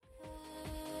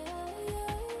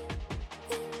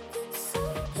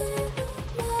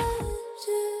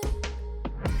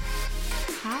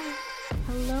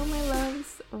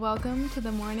welcome to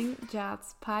the Morning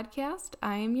Jats podcast.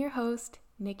 I am your host,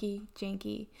 Nikki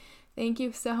Janke. Thank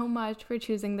you so much for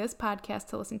choosing this podcast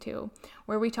to listen to,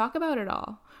 where we talk about it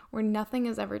all, where nothing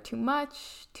is ever too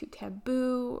much, too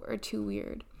taboo, or too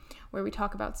weird, where we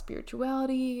talk about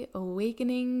spirituality,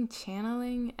 awakening,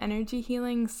 channeling, energy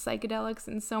healing, psychedelics,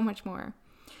 and so much more.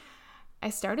 I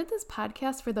started this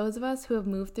podcast for those of us who have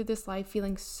moved through this life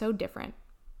feeling so different,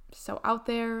 so out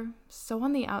there, so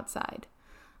on the outside,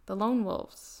 the lone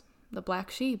wolves, the black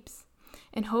sheeps,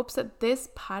 in hopes that this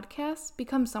podcast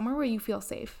becomes somewhere where you feel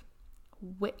safe,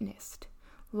 witnessed,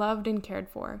 loved, and cared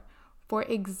for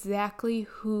exactly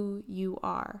who you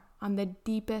are on the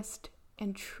deepest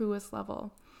and truest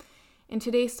level. In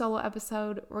today's solo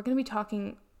episode, we're going to be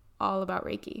talking all about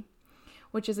reiki,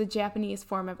 which is a Japanese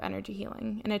form of energy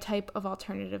healing and a type of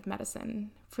alternative medicine.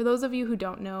 For those of you who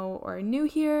don't know or are new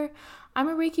here, I'm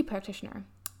a Reiki practitioner.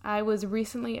 I was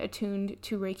recently attuned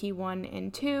to Reiki 1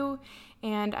 and 2,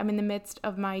 and I'm in the midst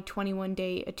of my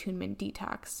 21-day attunement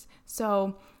detox.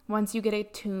 So once you get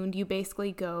attuned, you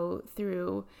basically go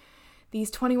through these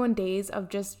 21 days of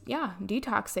just,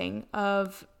 detoxing,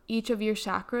 of each of your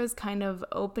chakras kind of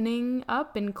opening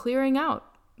up and clearing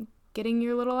out, getting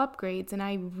your little upgrades, and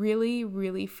I really,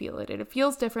 really feel it. It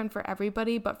feels different for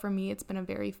everybody, but for me, it's been a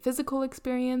very physical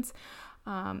experience,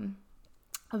 a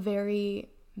very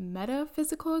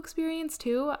metaphysical experience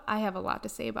too. I have a lot to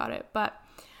say about it, but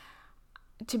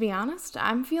to be honest,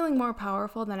 I'm feeling more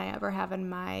powerful than I ever have in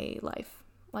my life,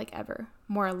 like ever.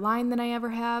 More aligned than I ever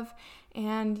have,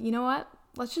 and you know what?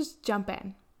 Let's just jump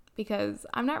in, because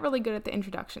I'm not really good at the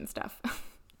introduction stuff.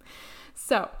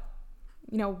 So,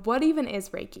 what even is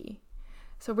Reiki?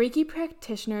 So Reiki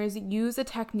practitioners use a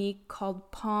technique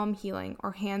called palm healing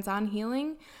or hands-on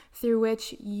healing, through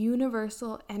which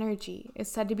universal energy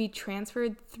is said to be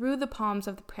transferred through the palms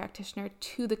of the practitioner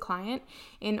to the client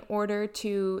in order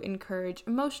to encourage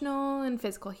emotional and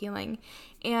physical healing.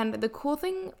 And the cool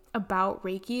thing about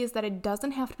Reiki is that it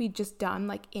doesn't have to be just done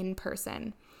like in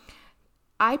person.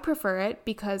 I prefer it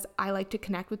because I like to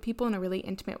connect with people in a really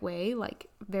intimate way, like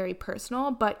very personal,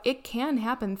 but it can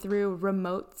happen through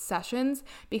remote sessions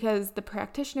because the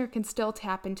practitioner can still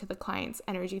tap into the client's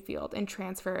energy field and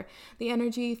transfer the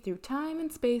energy through time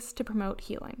and space to promote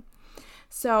healing.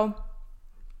 So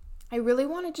I really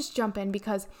want to just jump in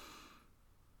because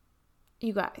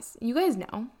you guys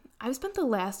know I've spent the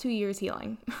last 2 years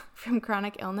healing from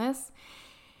chronic illness.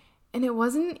 And it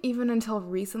wasn't even until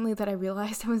recently that I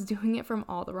realized I was doing it from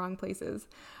all the wrong places.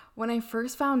 When I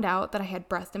first found out that I had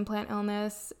breast implant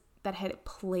illness that had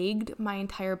plagued my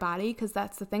entire body, because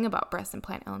that's the thing about breast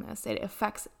implant illness, it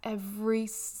affects every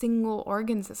single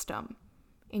organ system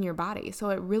in your body. So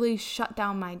it really shut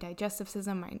down my digestive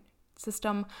system,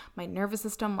 my nervous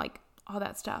system, like all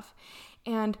that stuff.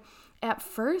 And at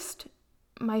first,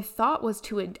 my thought was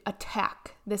to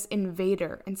attack this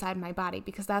invader inside my body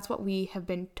because that's what we have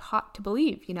been taught to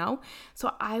believe,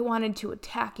 So I wanted to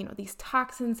attack, these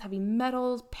toxins, heavy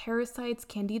metals, parasites,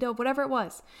 candida, whatever it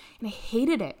was. And I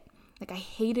hated it. I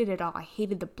hated it all. I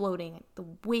hated the bloating, the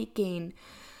weight gain,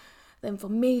 the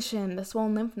inflammation, the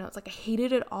swollen lymph nodes. I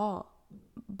hated it all.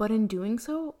 But in doing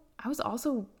so, I was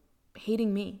also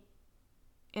hating me.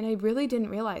 And I really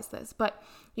didn't realize this. But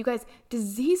you guys,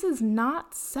 disease is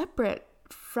not separate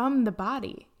from the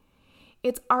body.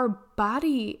 It's our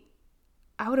body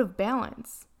out of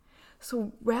balance.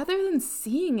 So rather than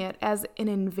seeing it as an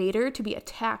invader to be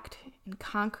attacked and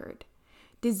conquered,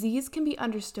 disease can be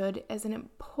understood as an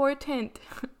important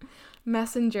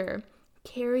messenger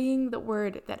carrying the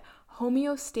word that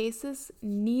homeostasis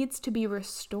needs to be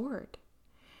restored.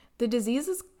 The disease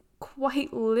is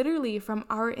quite literally from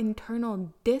our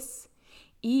internal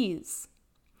dis-ease.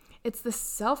 It's the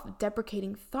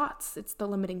self-deprecating thoughts. It's the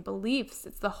limiting beliefs.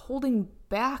 It's the holding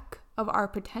back of our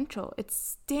potential. It's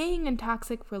staying in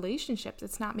toxic relationships.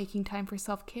 It's not making time for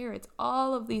self-care. It's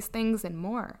all of these things and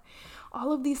more.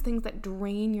 All of these things that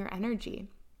drain your energy.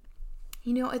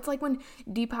 It's like when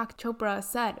Deepak Chopra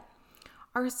said,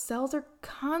 our cells are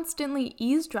constantly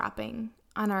eavesdropping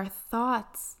on our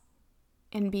thoughts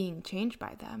and being changed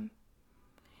by them.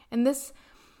 And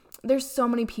there's so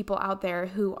many people out there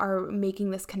who are making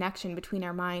this connection between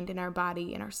our mind and our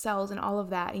body and our cells and all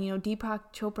of that. And,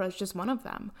 Deepak Chopra is just one of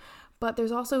them. But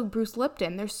there's also Bruce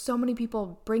Lipton. There's so many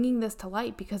people bringing this to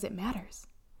light because it matters.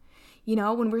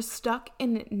 When we're stuck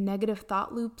in negative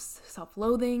thought loops,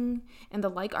 self-loathing, and the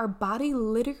like, our body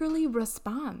literally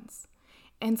responds.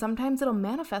 And sometimes it'll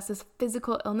manifest as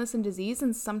physical illness and disease,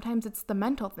 and sometimes it's the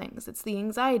mental things. It's the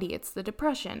anxiety. It's the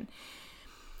depression.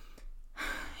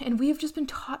 And we've just been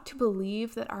taught to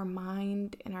believe that our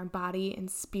mind and our body and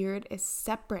spirit is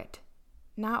separate,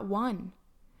 not one.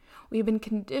 We've been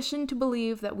conditioned to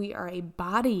believe that we are a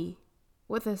body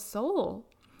with a soul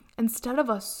instead of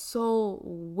a soul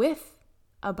with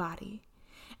a body.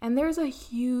 And there's a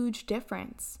huge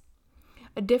difference.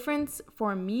 A difference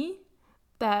for me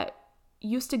that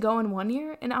used to go in one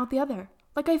ear and out the other.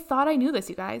 Like, I thought I knew this,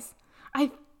 you guys.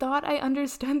 I thought I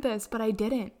understood this, but I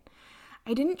didn't.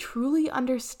 I didn't truly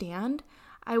understand.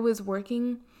 I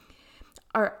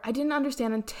didn't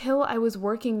understand until I was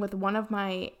working with one of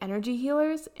my energy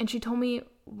healers, and she told me,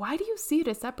 why do you see it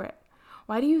as separate?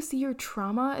 Why do you see your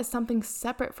trauma as something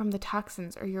separate from the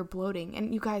toxins or your bloating?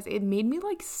 And you guys, it made me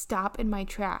stop in my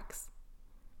tracks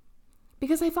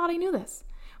because I thought I knew this,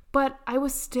 but I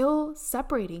was still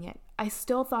separating it. I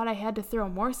still thought I had to throw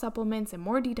more supplements and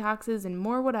more detoxes and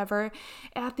more whatever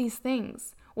at these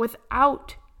things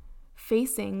without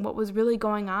facing what was really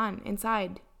going on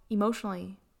inside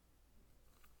emotionally.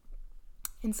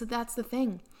 And so that's the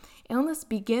thing. Illness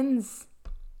begins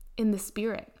in the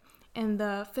spirit, and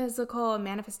the physical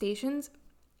manifestations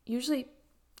usually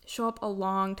show up a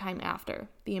long time after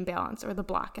the imbalance or the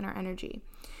block in our energy.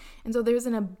 And so there's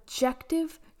an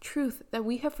objective truth that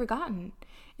we have forgotten,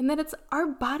 and that it's our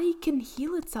body can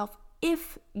heal itself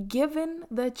if given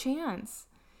the chance.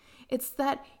 It's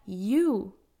that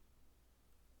you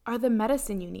are the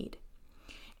medicine you need.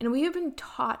 And we have been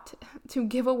taught to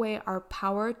give away our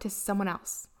power to someone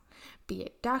else, be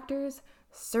it doctors,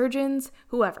 surgeons,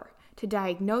 whoever, to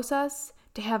diagnose us,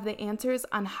 to have the answers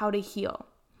on how to heal.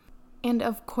 And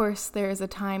of course, there is a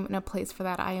time and a place for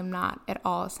that. I am not at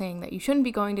all saying that you shouldn't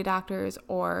be going to doctors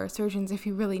or surgeons if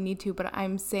you really need to, but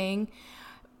I'm saying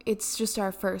it's just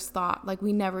our first thought.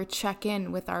 We never check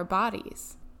in with our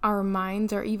bodies, our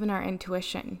minds, or even our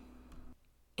intuition.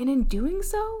 And in doing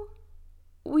so,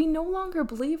 we no longer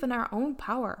believe in our own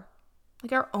power,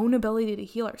 our own ability to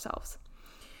heal ourselves.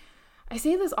 I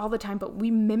say this all the time, but we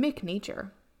mimic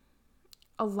nature.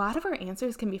 A lot of our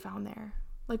answers can be found there.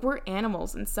 We're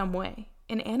animals in some way.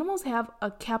 And animals have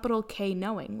a capital K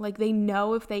knowing. They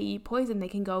know if they eat poison, they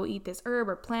can go eat this herb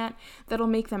or plant that'll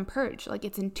make them purge.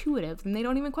 It's intuitive, and they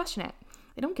don't even question it.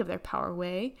 They don't give their power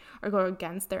away or go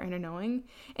against their inner knowing.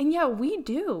 And yeah, we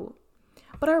do.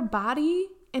 But our body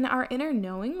and our inner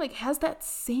knowing has that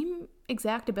same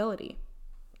exact ability.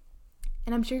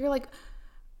 And I'm sure you're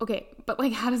okay,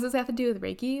 but how does this have to do with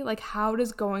Reiki? How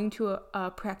does going to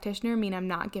a practitioner mean I'm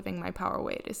not giving my power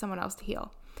away to someone else to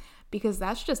heal? Because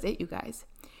that's just it, you guys.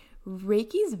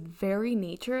 Reiki's very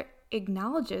nature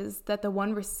acknowledges that the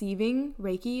one receiving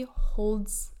Reiki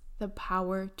holds the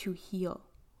power to heal.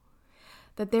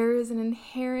 That there is an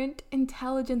inherent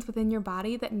intelligence within your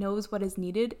body that knows what is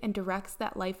needed and directs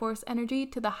that life force energy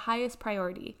to the highest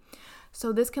priority.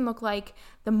 So this can look like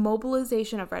the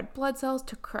mobilization of red blood cells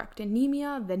to correct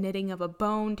anemia, the knitting of a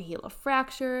bone to heal a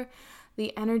fracture,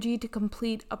 the energy to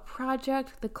complete a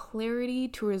project, the clarity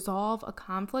to resolve a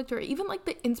conflict, or even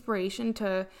the inspiration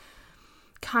to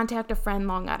contact a friend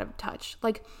long out of touch.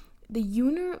 The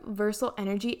universal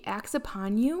energy acts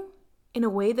upon you in a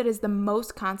way that is the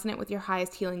most consonant with your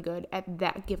highest healing good at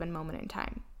that given moment in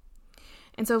time.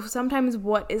 And so sometimes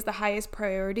what is the highest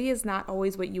priority is not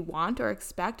always what you want or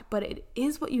expect, but it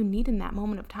is what you need in that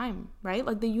moment of time, right?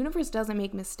 The universe doesn't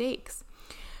make mistakes.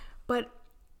 But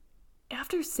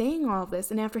after saying all of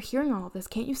this and after hearing all of this,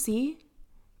 can't you see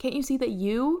that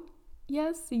you,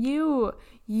 yes,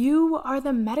 you are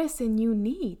the medicine you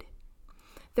need?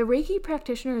 The Reiki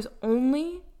practitioner is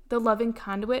only the loving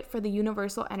conduit for the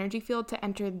universal energy field to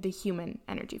enter the human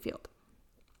energy field,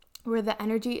 where the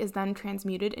energy is then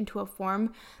transmuted into a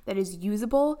form that is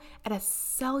usable at a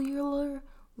cellular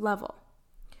level.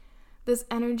 This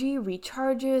energy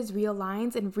recharges,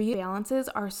 realigns, and rebalances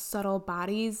our subtle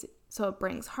bodies, so it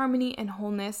brings harmony and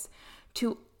wholeness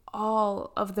to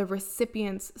all of the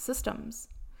recipient's systems.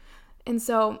 And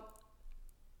so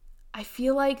I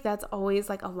feel that's always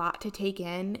a lot to take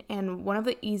in, and one of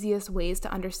the easiest ways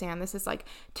to understand this is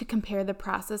to compare the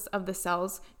process of the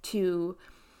cells to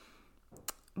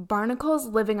barnacles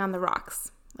living on the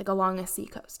rocks, along a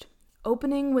seacoast,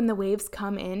 opening when the waves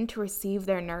come in to receive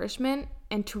their nourishment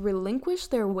and to relinquish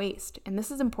their waste. And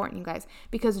this is important, you guys,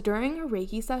 because during a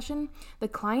Reiki session, the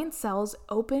client's cells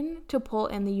open to pull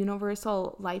in the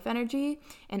universal life energy,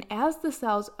 and as the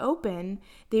cells open,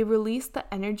 they release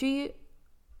the energy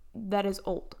that is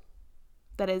old,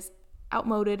 that is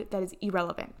outmoded, that is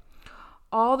irrelevant.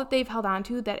 All that they've held on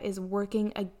to that is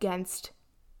working against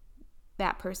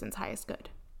that person's highest good.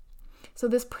 So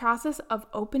this process of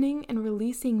opening and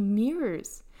releasing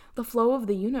mirrors the flow of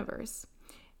the universe.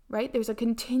 right? There's a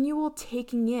continual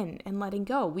taking in and letting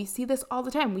go. We see this all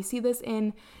the time. We see this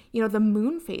in, the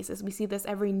moon phases. We see this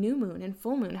every new moon and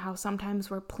full moon, how sometimes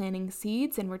we're planting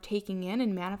seeds and we're taking in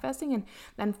and manifesting, and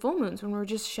then full moons when we're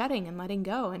just shedding and letting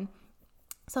go. And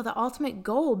so the ultimate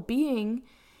goal being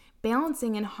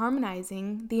balancing and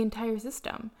harmonizing the entire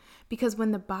system, because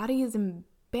when the body is in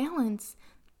balance,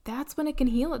 that's when it can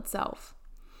heal itself.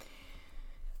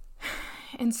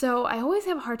 And so I always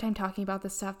have a hard time talking about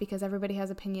this stuff because everybody has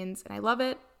opinions, and I love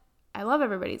it. I love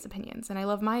everybody's opinions, and I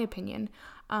love my opinion.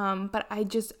 But I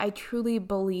truly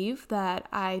believe that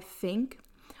I think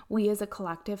we as a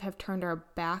collective have turned our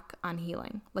back on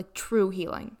healing, like true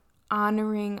healing,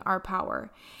 honoring our power.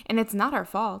 And it's not our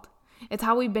fault. It's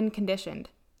how we've been conditioned.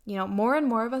 More and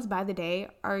more of us by the day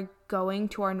are going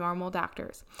to our normal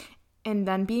doctors and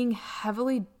then being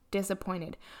heavily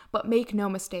disappointed. But make no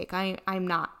mistake, I'm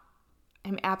not.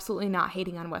 I'm absolutely not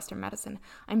hating on Western medicine.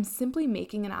 I'm simply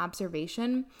making an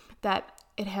observation that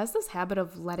it has this habit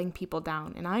of letting people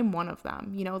down, and I'm one of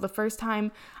them. The first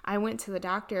time I went to the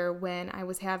doctor when I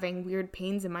was having weird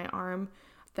pains in my arm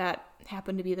that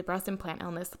happened to be the breast implant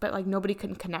illness, but like nobody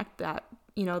couldn't connect that,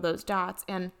 those dots.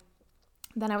 And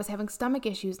then I was having stomach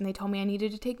issues, and they told me I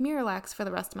needed to take Miralax for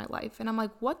the rest of my life. And I'm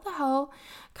like, what the hell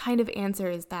kind of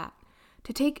answer is that?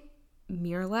 To take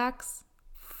Miralax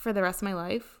for the rest of my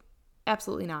life?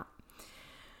 Absolutely not.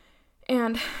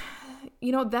 And,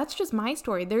 that's just my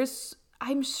story.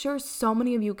 I'm sure so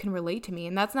many of you can relate to me.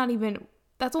 And that's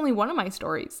only one of my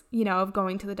stories, of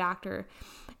going to the doctor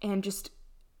and just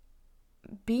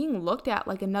being looked at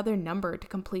like another number to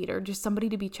complete, or just somebody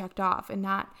to be checked off, and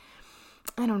not,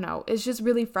 I don't know, it's just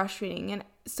really frustrating. And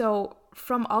so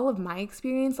from all of my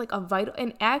experience, like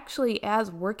and actually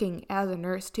as working as a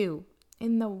nurse too,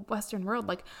 in the Western world,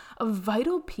 like a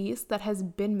vital piece that has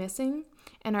been missing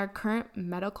in our current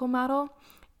medical model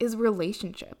is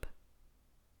relationship,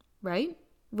 right?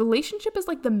 Relationship is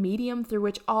like the medium through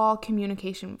which all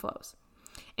communication flows,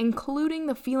 including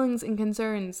the feelings and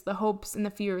concerns, the hopes and the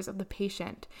fears of the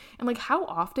patient. And like, how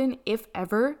often, if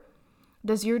ever,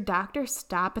 does your doctor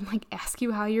stop and like ask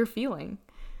you how you're feeling?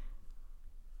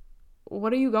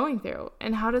 What are you going through?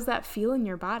 And how does that feel in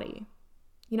your body?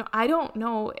 I don't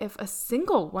know if a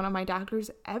single one of my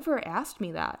doctors ever asked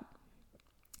me that.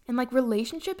 And like,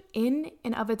 relationship in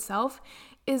and of itself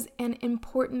is an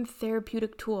important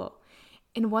therapeutic tool,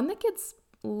 and one that gets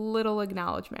little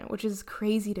acknowledgement, which is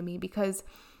crazy to me because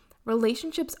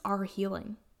relationships are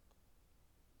healing.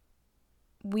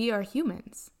 We are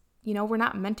humans. We're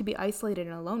not meant to be isolated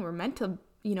and alone. We're meant to,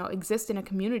 exist in a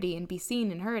community and be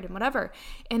seen and heard and whatever.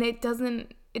 And it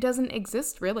doesn't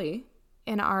exist really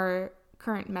in our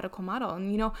current medical model.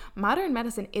 And modern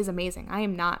medicine is amazing. I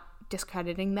am not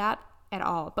discrediting that at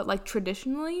all. But like,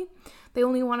 traditionally, they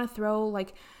only want to throw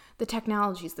like the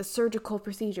technologies, the surgical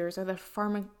procedures, or the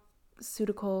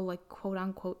pharmaceutical, like quote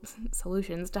unquote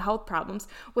solutions to health problems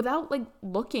without like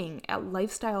looking at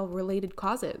lifestyle related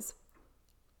causes.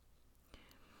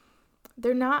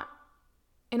 They're not,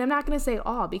 and I'm not going to say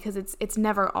all, because it's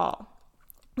never all.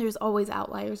 There's always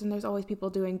outliers and there's always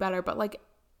people doing better, but like,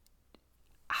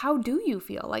 how do you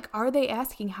feel? Like, are they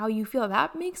asking how you feel?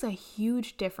 That makes a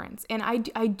huge difference. And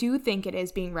I do think it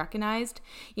is being recognized,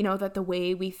 that the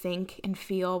way we think and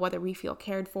feel, whether we feel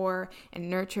cared for and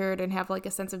nurtured and have like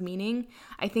a sense of meaning,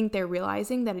 I think they're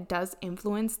realizing that it does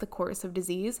influence the course of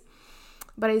disease.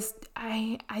 But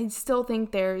I still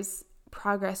think there's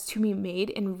progress to be made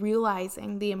in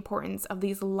realizing the importance of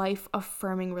these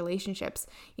life-affirming relationships.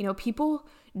 People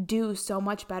do so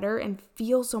much better and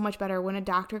feel so much better when a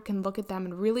doctor can look at them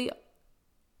and really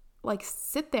like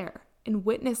sit there and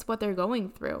witness what they're going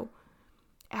through,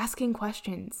 asking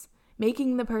questions,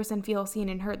 making the person feel seen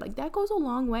and heard. Like, that goes a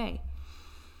long way.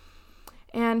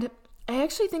 And I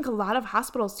actually think a lot of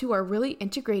hospitals too are really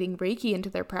integrating Reiki into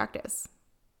their practice,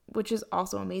 which is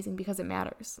also amazing because it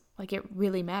matters. Like, it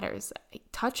really matters.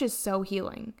 Touch is so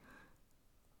healing.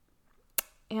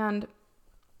 And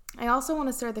I also want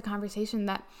to start the conversation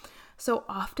that so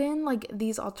often, like,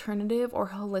 these alternative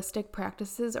or holistic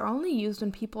practices are only used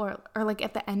when people are like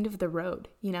at the end of the road,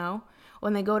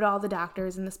 when they go to all the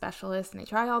doctors and the specialists and they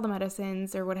try all the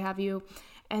medicines or what have you.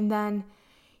 And then,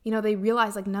 they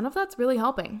realize like none of that's really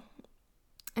helping.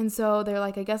 And so they're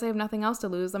like, I guess I have nothing else to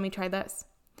lose. Let me try this.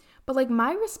 But like,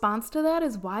 my response to that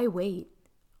is, why wait?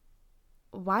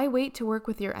 Why wait to work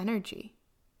with your energy?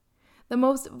 The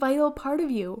most vital part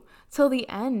of you till the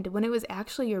end, when it was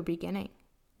actually your beginning.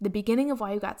 The beginning of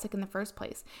why you got sick in the first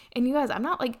place. And you guys, I'm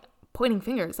not like pointing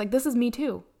fingers. Like, this is me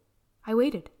too. I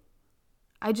waited.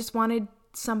 I just wanted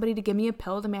somebody to give me a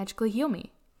pill to magically heal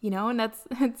me. And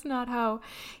that's not how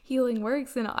healing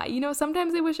works. And,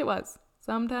 sometimes I wish it was.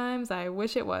 Sometimes I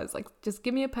wish it was. Like, just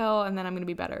give me a pill and then I'm going to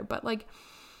be better. But, like,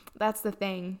 that's the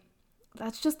thing.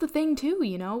 That's just the thing, too,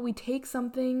 We take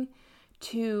something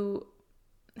to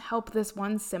help this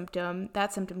one symptom.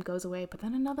 That symptom goes away, but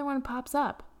then another one pops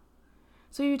up.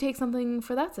 So you take something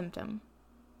for that symptom.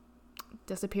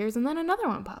 Disappears, and then another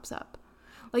one pops up.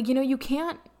 Like, you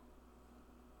can't...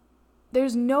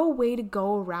 There's no way to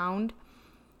go around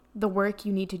the work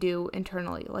you need to do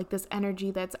internally, like this energy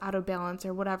that's out of balance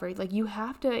or whatever. Like, you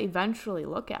have to eventually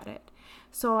look at it.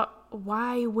 So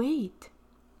why wait?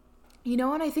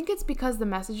 And I think it's because the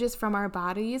messages from our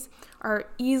bodies are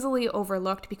easily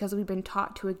overlooked because we've been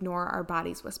taught to ignore our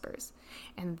body's whispers.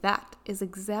 And that is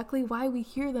exactly why we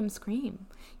hear them scream.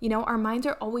 Our minds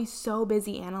are always so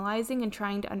busy analyzing and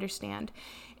trying to understand.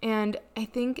 And I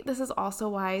think this is also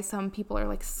why some people are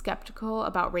like skeptical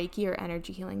about Reiki or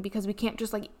energy healing, because we can't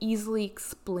just like easily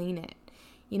explain it,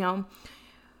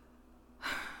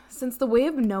 Since the way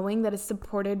of knowing that is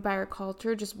supported by our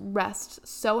culture just rests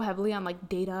so heavily on like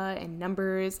data and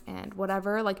numbers and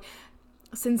whatever, like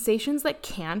sensations that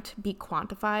can't be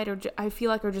quantified or I feel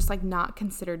like are just like not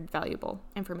considered valuable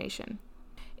information.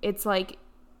 It's like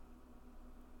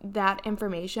that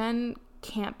information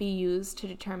can't be used to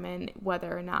determine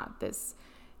whether or not this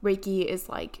Reiki is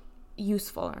like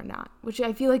useful or not, which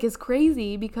I feel like is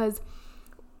crazy, because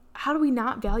how do we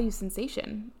not value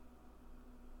sensation?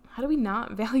 How do we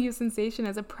not value sensation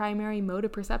as a primary mode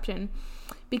of perception?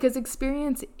 Because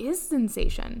experience is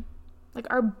sensation. Like,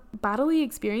 our bodily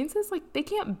experiences, like, they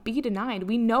can't be denied.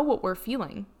 We know what we're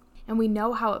feeling, and we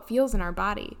know how it feels in our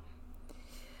body.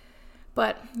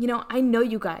 But, I know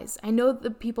you guys. I know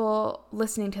the people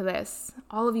listening to this,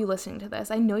 all of you listening to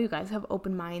this, I know you guys have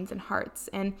open minds and hearts.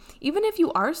 And even if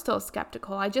you are still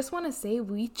skeptical, I just want to say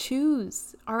we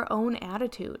choose our own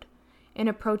attitude in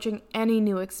approaching any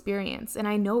new experience. And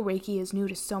I know Reiki is new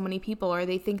to so many people, or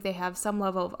they think they have some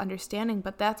level of understanding,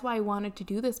 but that's why I wanted to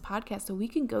do this podcast, so we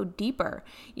can go deeper,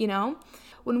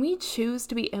 When we choose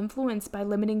to be influenced by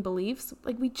limiting beliefs,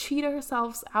 like, we cheat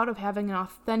ourselves out of having an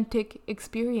authentic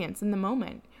experience in the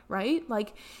moment, right?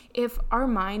 Like, if our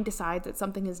mind decides that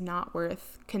something is not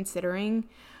worth considering,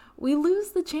 we lose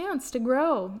the chance to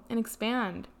grow and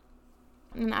expand.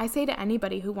 And I say to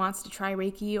anybody who wants to try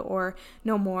Reiki or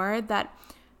know more that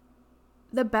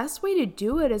the best way to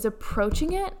do it is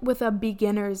approaching it with a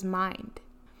beginner's mind.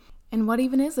 And what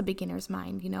even is a beginner's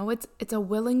mind? It's a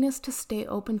willingness to stay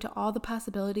open to all the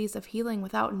possibilities of healing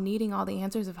without needing all the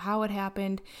answers of how it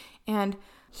happened. And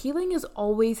healing is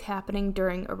always happening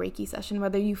during a Reiki session,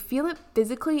 whether you feel it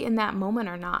physically in that moment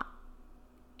or not.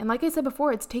 And like I said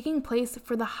before, it's taking place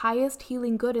for the highest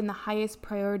healing good and the highest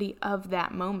priority of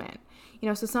that moment.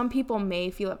 So some people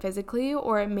may feel it physically,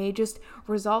 or it may just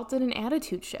result in an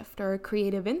attitude shift or a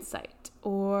creative insight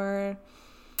or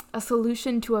a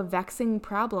solution to a vexing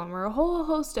problem or a whole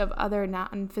host of other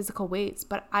non-physical ways.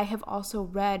 But I have also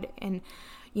read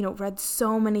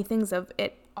so many things of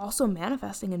it also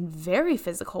manifesting in very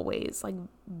physical ways, like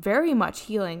very much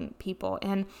healing people.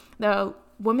 And the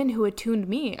woman who attuned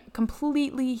me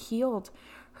completely healed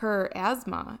her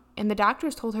asthma, and the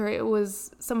doctors told her it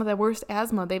was some of the worst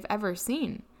asthma they've ever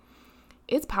seen.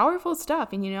 It's powerful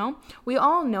stuff, and we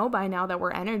all know by now that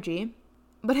we're energy,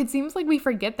 but it seems like we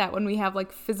forget that when we have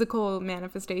like physical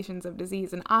manifestations of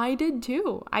disease, and I did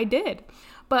too. I did.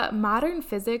 But modern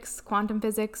physics, quantum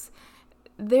physics,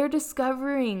 they're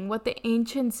discovering what the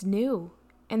ancients knew,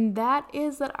 and that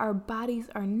is that our bodies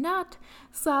are not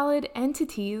solid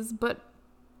entities, but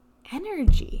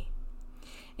energy.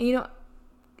 And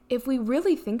if we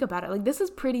really think about it, like, this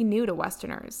is pretty new to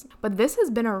Westerners, but this has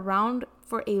been around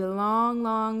for a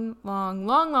long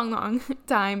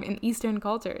time in Eastern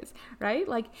cultures, right?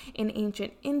 Like in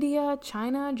ancient India,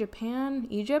 China, Japan,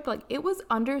 Egypt, like, it was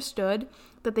understood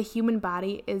that the human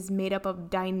body is made up of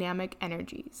dynamic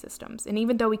energy systems. And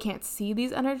even though we can't see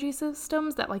these energy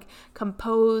systems that like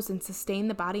compose and sustain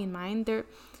the body and mind,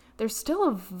 they're still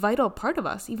a vital part of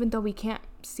us, even though we can't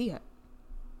see it.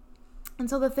 And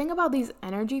so the thing about these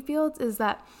energy fields is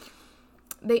that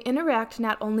they interact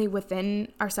not only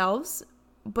within ourselves,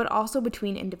 but also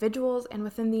between individuals and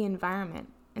within the environment.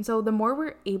 And so the more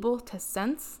we're able to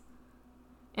sense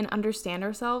and understand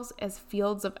ourselves as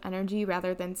fields of energy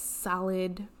rather than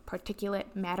solid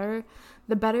particulate matter,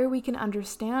 the better we can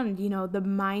understand, the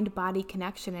mind-body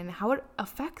connection and how it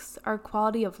affects our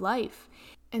quality of life.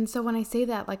 And so when I say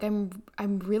that, like I'm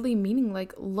really meaning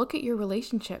like look at your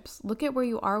relationships. Look at where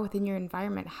you are within your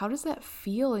environment. How does that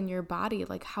feel in your body?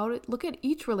 Like look at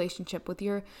each relationship with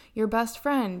your best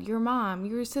friend, your mom,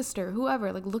 your sister,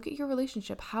 whoever. Like look at your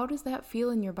relationship. How does that feel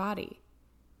in your body?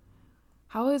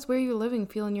 How is where you're living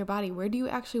feel in your body? Where do you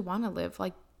actually want to live?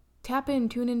 Like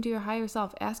tune into your higher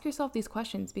self. Ask yourself these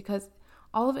questions because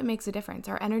all of it makes a difference.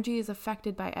 Our energy is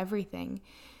affected by everything.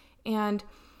 And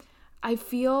I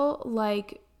feel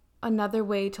like another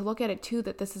way to look at it too,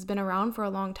 that this has been around for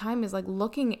a long time, is like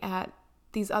looking at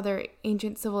these other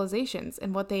ancient civilizations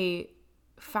and what they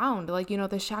found, like,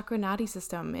 the chakra nadi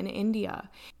system in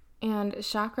India. And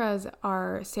chakras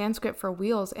are Sanskrit for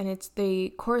wheels, and they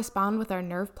correspond with our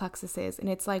nerve plexuses, and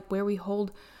it's like where we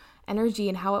hold energy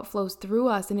and how it flows through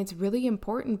us. And it's really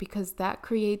important because that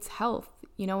creates health.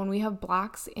 When we have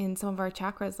blocks in some of our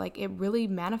chakras, like it really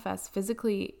manifests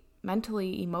physically,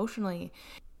 mentally, emotionally.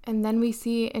 And then we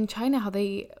see in China how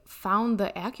they found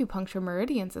the acupuncture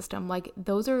meridian system. Like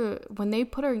those are, when they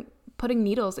putting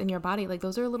needles in your body, like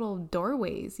those are little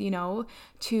doorways,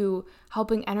 to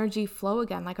helping energy flow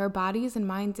again. Like our bodies and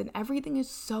minds and everything is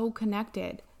so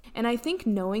connected. And I think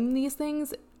knowing these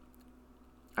things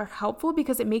are helpful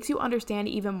because it makes you understand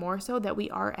even more so that we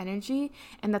are energy,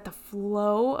 and that the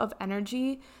flow of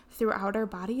energy throughout our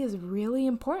body is really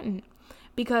important.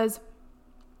 Because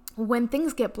when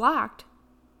things get blocked,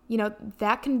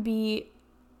 that can be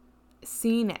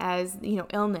seen as,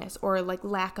 illness or like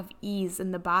lack of ease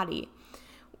in the body.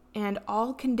 And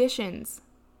all conditions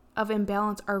of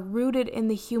imbalance are rooted in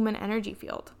the human energy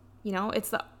field. It's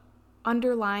the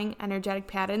underlying energetic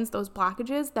patterns, those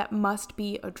blockages that must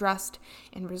be addressed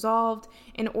and resolved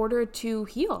in order to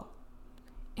heal.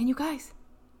 And you guys,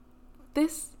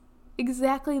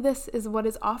 exactly this is what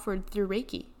is offered through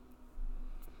Reiki.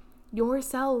 Your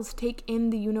cells take in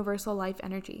the universal life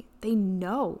energy. They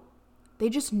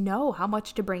just know how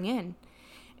much to bring in.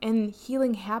 And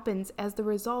healing happens as the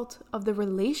result of the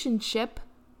relationship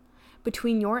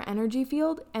between your energy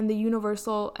field and the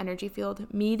universal energy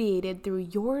field, mediated through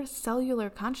your cellular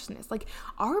consciousness. Like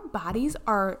our bodies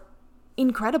are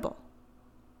incredible.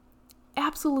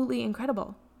 Absolutely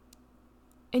incredible.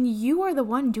 And you are the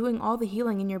one doing all the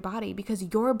healing in your body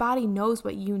because your body knows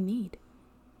what you need.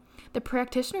 The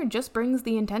practitioner just brings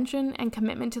the intention and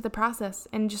commitment to the process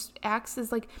and just acts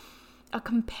as like a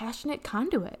compassionate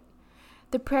conduit.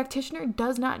 The practitioner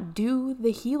does not do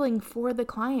the healing for the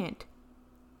client.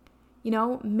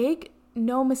 Make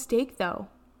no mistake though,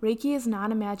 Reiki is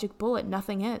not a magic bullet.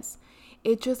 Nothing is.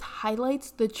 It just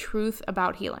highlights the truth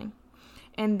about healing.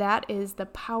 And that is the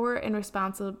power and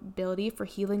responsibility for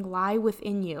healing lie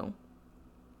within you.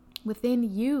 Within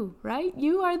you, right?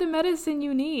 You are the medicine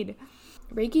you need.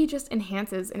 Reiki just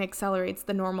enhances and accelerates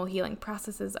the normal healing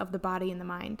processes of the body and the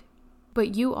mind.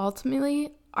 But you ultimately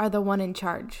are the one in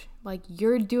charge. Like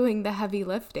you're doing the heavy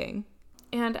lifting.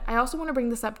 And I also want to bring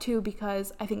this up too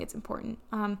because I think it's important.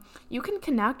 You can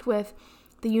connect with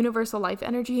the universal life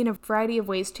energy in a variety of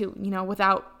ways too,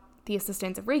 without the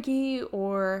assistance of Reiki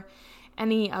or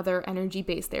any other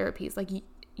energy-based therapies. Like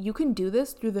you can do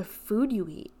this through the food you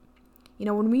eat.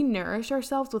 When we nourish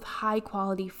ourselves with high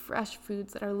quality, fresh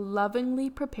foods that are lovingly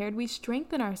prepared, we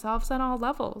strengthen ourselves on all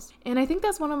levels. And I think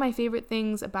that's one of my favorite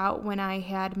things about when I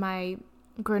had my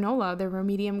granola, the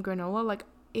Remedium granola. Like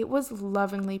it was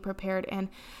lovingly prepared, and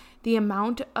the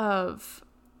amount of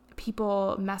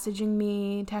people messaging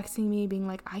me, texting me, being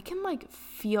like, I can like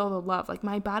feel the love. Like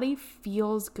my body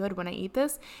feels good when I eat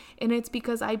this. And it's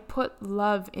because I put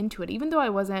love into it. Even though I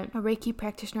wasn't a Reiki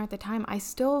practitioner at the time, I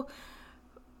still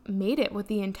made it with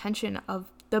the intention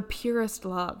of the purest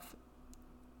love.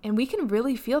 And we can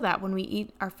really feel that when we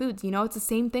eat our foods. It's the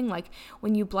same thing like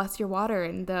when you bless your water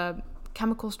and the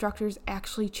chemical structures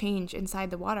actually change inside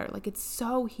the water. Like it's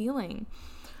so healing.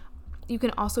 You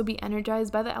can also be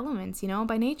energized by the elements,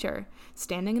 by nature,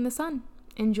 standing in the sun,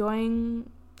 enjoying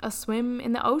a swim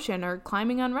in the ocean or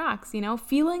climbing on rocks,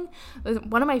 feeling.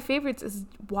 One of my favorites is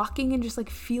walking and just like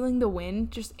feeling the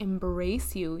wind just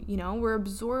embrace you. We're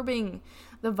absorbing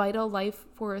the vital life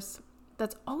force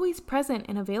that's always present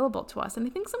and available to us. And I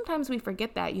think sometimes we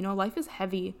forget that, life is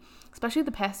heavy, especially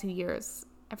the past few years.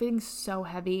 Everything's so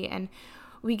heavy, and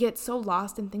we get so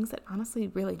lost in things that honestly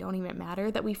really don't even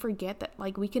matter, that we forget that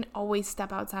like we can always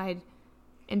step outside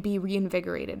and be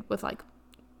reinvigorated with like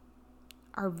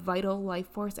our vital life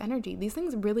force energy. These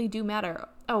things really do matter.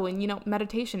 Oh, and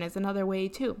meditation is another way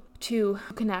too to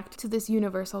connect to this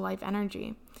universal life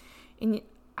energy. And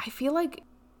I feel like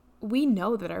we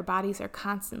know that our bodies are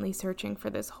constantly searching for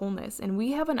this wholeness, and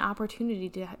we have an opportunity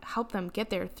to help them get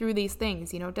there through these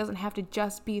things. It doesn't have to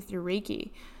just be through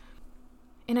Reiki.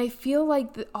 And I feel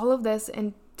like all of this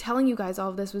and telling you guys all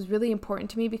of this was really important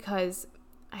to me because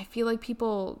I feel like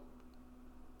people,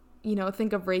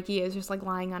 think of Reiki as just like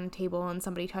lying on a table and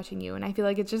somebody touching you. And I feel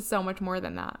like it's just so much more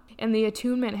than that. And the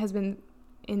attunement has been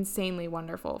insanely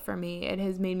wonderful for me. It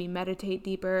has made me meditate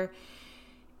deeper.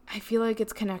 I feel like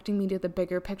it's connecting me to the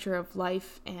bigger picture of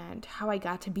life and how I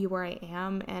got to be where I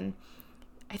am. And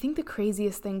I think the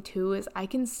craziest thing too is I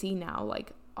can see now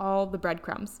like all the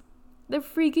breadcrumbs, the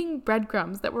freaking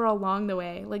breadcrumbs that were along the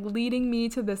way, like leading me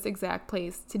to this exact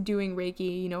place, to doing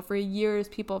Reiki. For years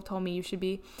people have told me you should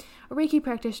be a Reiki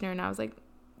practitioner, and I was like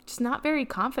just not very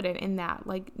confident in that,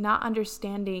 like not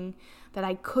understanding that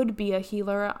I could be a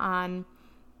healer on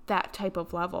that type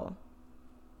of level.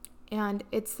 And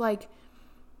it's like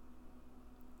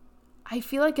I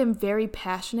feel like I'm very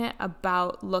passionate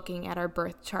about looking at our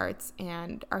birth charts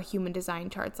and our human design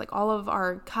charts, like all of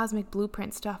our cosmic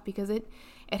blueprint stuff, because it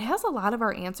has a lot of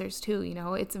our answers too,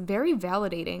 It's very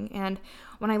validating. And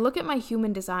when I look at my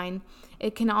human design,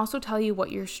 it can also tell you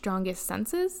what your strongest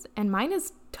sense is, and mine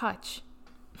is touch.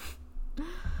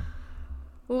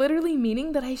 Literally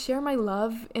meaning that I share my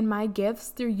love and my gifts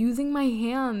through using my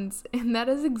hands. And that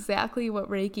is exactly what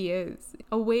Reiki is,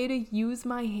 a way to use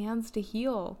my hands to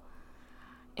heal.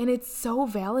 And it's so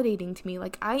validating to me.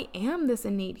 Like I am this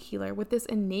innate healer with this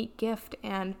innate gift,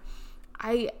 and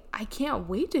I can't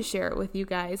wait to share it with you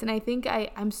guys. And I think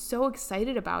I'm so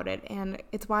excited about it. And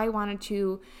it's why I wanted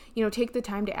to, take the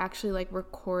time to actually like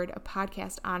record a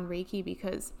podcast on Reiki,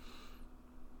 because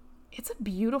it's a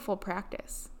beautiful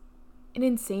practice, an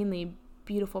insanely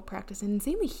beautiful practice, an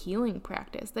insanely healing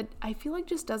practice that I feel like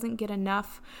just doesn't get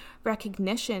enough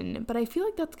recognition. But I feel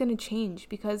like that's going to change,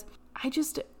 because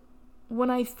when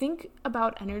I think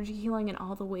about energy healing and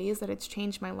all the ways that it's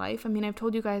changed my life, I mean, I've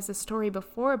told you guys this story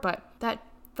before, but that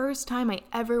first time I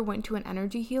ever went to an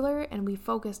energy healer and we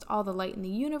focused all the light in the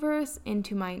universe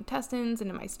into my intestines,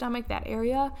 into my stomach, that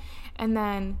area, and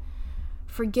then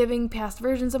forgiving past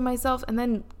versions of myself, and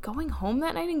then going home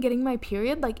that night and getting my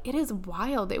period, like it is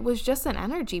wild. It was just an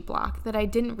energy block that I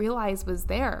didn't realize was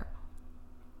there.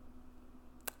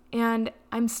 And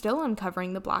I'm still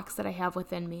uncovering the blocks that I have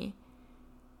within me.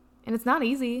 And it's not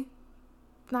easy.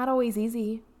 It's not always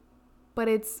easy. But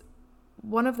it's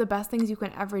one of the best things you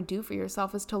can ever do for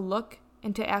yourself, is to look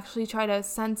and to actually try to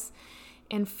sense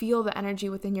and feel the energy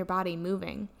within your body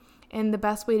moving. And the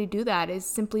best way to do that is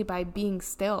simply by being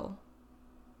still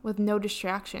with no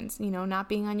distractions, not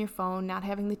being on your phone, not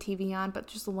having the TV on, but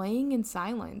just laying in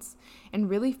silence and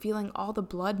really feeling all the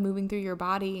blood moving through your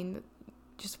body and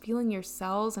just feeling your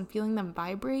cells and feeling them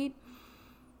vibrate.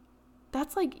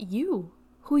 That's like you.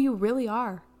 Who you really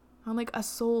are on like a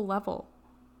soul level.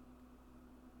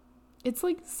 It's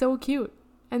like so cute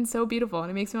and so beautiful,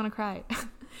 and it makes me want to cry.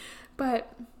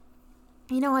 But,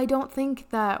 I don't think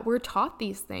that we're taught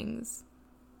these things.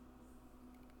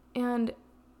 And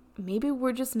maybe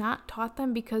we're just not taught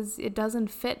them because it doesn't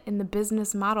fit in the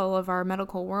business model of our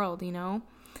medical world, They're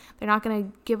not going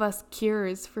to give us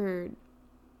cures for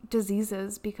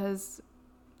diseases, because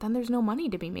then there's no money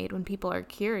to be made when people are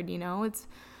cured,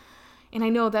 And I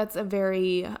know that's a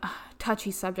very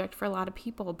touchy subject for a lot of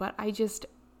people, but I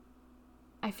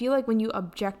feel like when you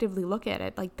objectively look at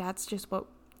it, like that's just what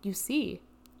you see.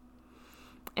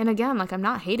 And again, like I'm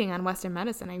not hating on Western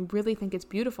medicine. I really think it's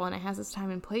beautiful and it has its time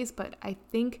and place, but I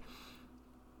think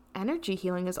energy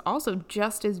healing is also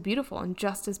just as beautiful and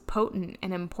just as potent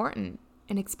and important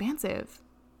and expansive.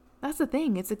 That's the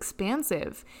thing. It's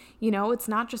expansive. It's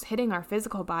not just hitting our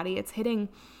physical body. It's hitting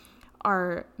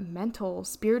our mental,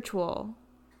 spiritual,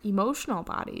 emotional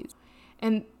bodies.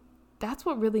 And that's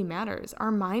what really matters.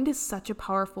 Our mind is such a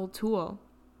powerful tool.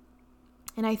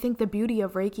 And I think the beauty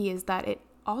of Reiki is that it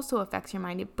also affects your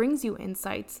mind. It brings you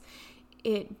insights.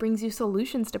 It brings you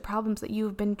solutions to problems that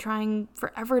you've been trying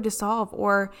forever to solve.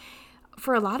 Or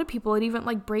for a lot of people, it even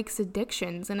like breaks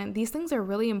addictions. And these things are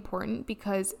really important,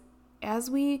 because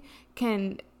as we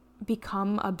can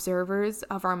become observers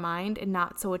of our mind and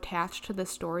not so attached to the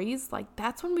stories, like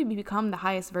that's when we become the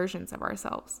highest versions of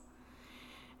ourselves.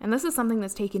 And this is something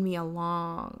that's taken me a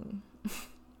long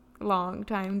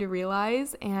time to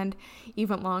realize, and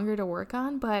even longer to work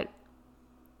on. But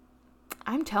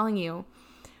I'm telling you,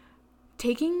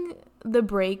 taking the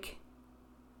break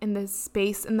and the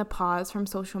space and the pause from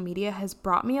social media has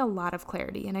brought me a lot of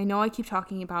clarity. And I know I keep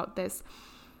talking about this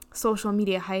social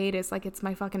media hiatus like it's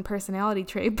my fucking personality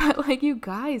trait, but like, you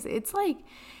guys, it's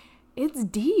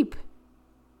deep.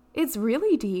 It's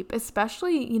really deep,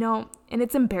 especially, and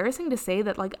it's embarrassing to say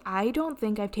that, like, I don't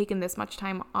think I've taken this much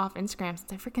time off Instagram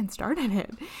since I freaking started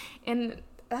it. And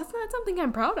that's not something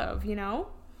I'm proud of,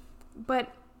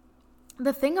 But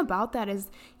the thing about that is,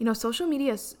 social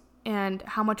media and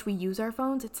how much we use our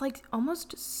phones, it's like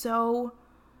almost so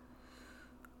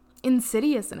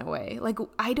insidious in a way. Like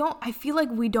I feel like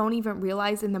we don't even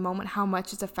realize in the moment how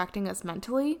much it's affecting us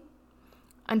mentally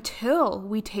until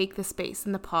we take the space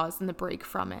and the pause and the break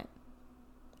from it.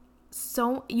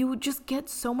 So you just get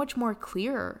so much more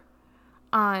clear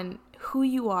on who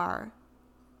you are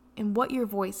and what your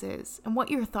voice is and what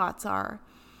your thoughts are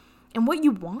and what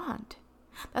you want.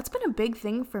 That's been a big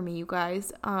thing for me, you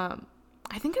guys. I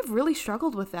think I've really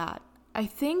struggled with that. I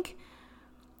think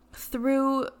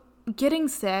through getting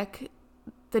sick,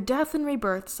 the death and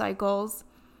rebirth cycles,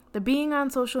 the being on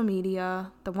social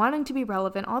media, the wanting to be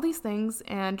relevant, all these things,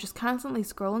 and just constantly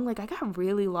scrolling, like I got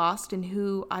really lost in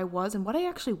who I was and what I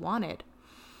actually wanted.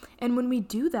 And when we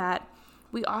do that,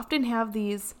 we often have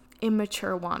these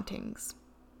immature wantings.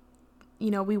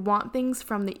 We want things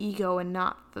from the ego and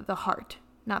not the heart,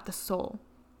 not the soul.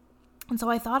 And so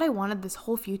I thought I wanted this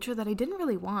whole future that I didn't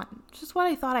really want. It's just what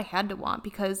I thought I had to want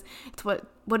because it's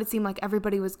what it seemed like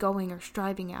everybody was going or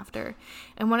striving after.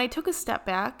 And when I took a step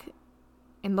back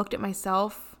and looked at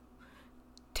myself,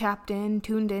 tapped in,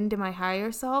 tuned into my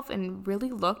higher self, and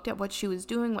really looked at what she was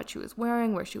doing, what she was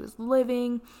wearing, where she was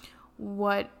living,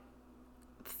 what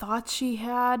thoughts she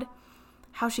had,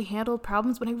 how she handled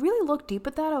problems. When I really looked deep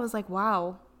at that, I was like,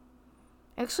 wow,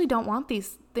 I actually don't want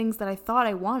these things that I thought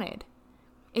I wanted.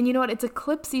 And you know what? It's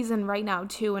eclipse season right now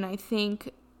too. And I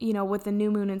think, with the new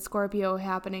moon in Scorpio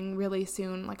happening really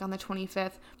soon, like on the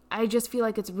 25th, I just feel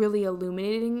like it's really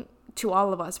illuminating to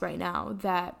all of us right now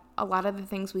that a lot of the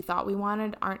things we thought we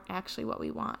wanted aren't actually what we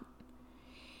want.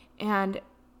 And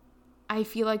I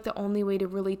feel like the only way to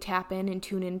really tap in and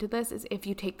tune into this is if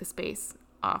you take the space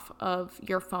off of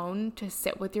your phone to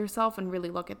sit with yourself and really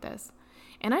look at this.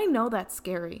 And I know that's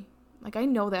scary. Like, I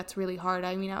know that's really hard.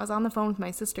 I mean, I was on the phone with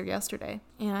my sister yesterday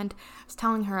and I was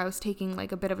telling her I was taking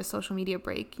like a bit of a social media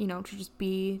break, to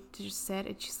just sit.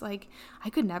 And she's like, I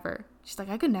could never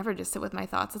just sit with my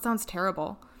thoughts. It sounds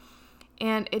terrible.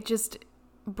 And it just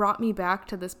brought me back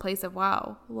to this place of,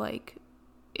 wow, like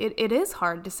it is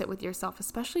hard to sit with yourself,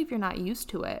 especially if you're not used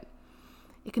to it.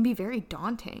 It can be very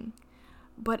daunting,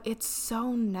 but it's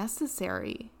so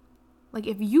necessary. Like,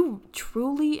 if you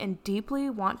truly and deeply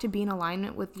want to be in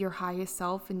alignment with your highest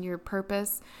self and your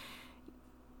purpose,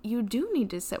 you do need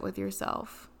to sit with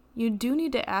yourself. You do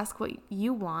need to ask what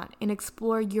you want and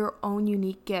explore your own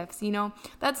unique gifts.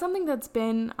 That's something that's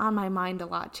been on my mind a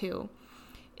lot too,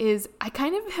 is I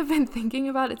kind of have been thinking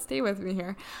about it. Stay with me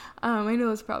here. I know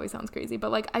this probably sounds crazy,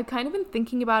 but like I've kind of been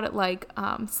thinking about it like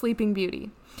Sleeping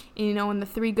Beauty. And, when the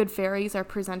three good fairies are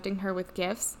presenting her with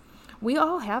gifts, we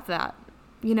all have that.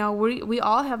 We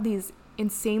all have these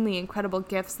insanely incredible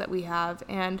gifts that we have,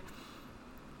 and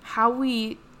how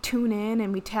we tune in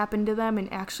and we tap into them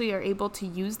and actually are able to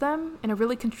use them in a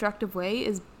really constructive way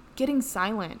is getting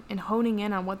silent and honing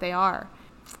in on what they are.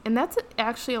 And that's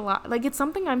actually a lot, like it's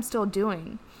something I'm still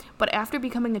doing. But after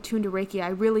becoming attuned to Reiki, I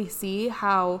really see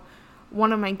how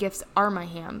one of my gifts are my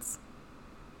hands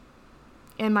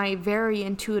and my very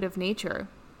intuitive nature.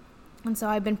 And so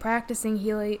I've been practicing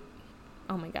healing.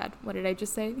 Oh my God, what did I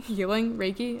just say? Healing?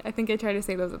 Reiki? I think I try to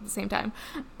say those at the same time.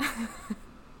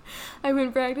 I've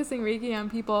been practicing Reiki on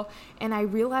people, and I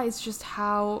realized just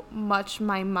how much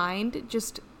my mind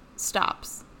just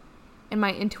stops and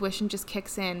my intuition just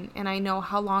kicks in, and I know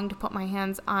how long to put my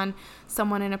hands on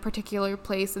someone in a particular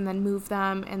place and then move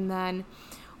them. And then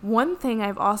one thing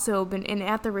I've also been in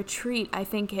at the retreat, I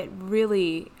think it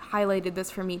really highlighted this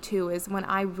for me too, is when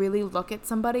I really look at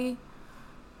somebody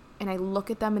and I look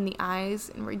at them in the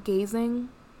eyes and we're gazing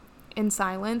in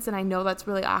silence, and I know that's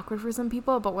really awkward for some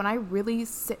people, but when I really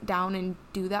sit down and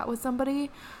do that with somebody,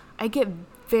 I get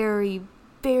very,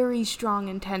 very strong,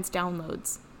 intense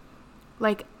downloads.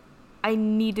 Like, I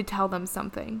need to tell them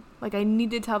something. Like, I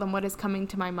need to tell them what is coming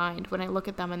to my mind when I look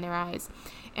at them in their eyes.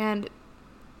 And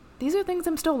these are things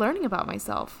I'm still learning about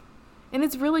myself. And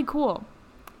it's really cool.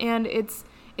 And it's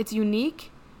unique.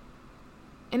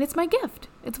 And it's my gift.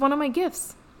 It's one of my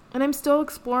gifts. And I'm still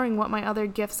exploring what my other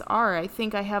gifts are. I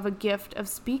think I have a gift of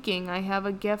speaking. I have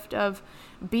a gift of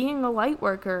being a light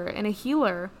worker and a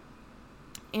healer.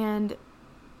 And,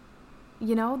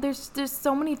 there's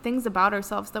so many things about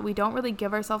ourselves that we don't really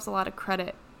give ourselves a lot of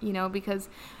credit, because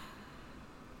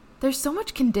there's so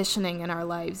much conditioning in our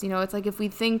lives. It's like if we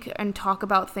think and talk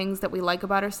about things that we like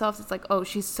about ourselves, it's like, oh,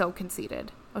 she's so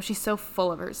conceited. Oh, she's so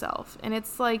full of herself. And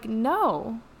it's like,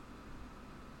 no,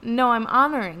 I'm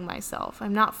honoring myself.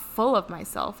 I'm not full of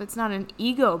myself. It's not an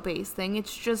ego-based thing.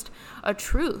 It's just a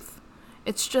truth.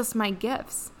 It's just my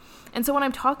gifts. And so when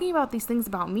I'm talking about these things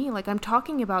about me, like I'm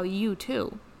talking about you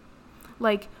too.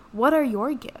 Like What are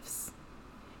your gifts?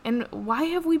 And why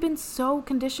have we been so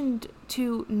conditioned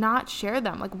to not share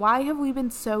them? Like, why have we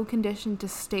been so conditioned to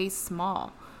stay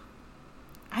small?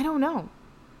 I don't know.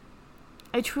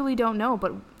 I truly don't know.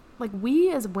 But, like,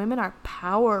 we as women are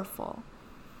powerful.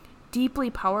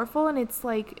 Deeply powerful. And it's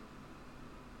like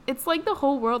the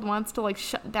whole world wants to, like,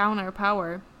 shut down our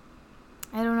power.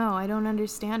 I don't know. I don't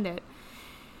understand it.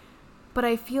 But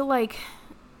I feel like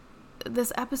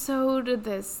this episode,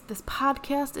 this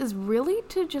podcast is really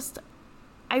to just...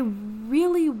 I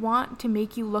really want to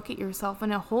make you look at yourself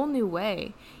in a whole new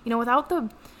way, without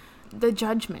the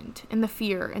judgment and the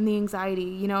fear and the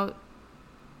anxiety.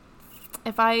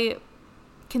 If I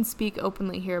can speak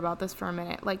openly here about this for a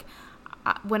minute, like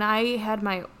when I had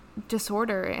my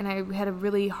disorder and I had a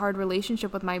really hard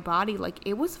relationship with my body, like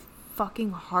it was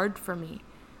fucking hard for me.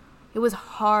 It was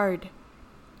hard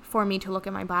for me to look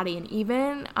at my body. And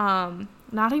even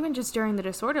not even just during the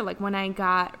disorder, like when I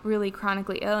got really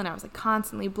chronically ill and I was like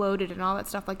constantly bloated and all that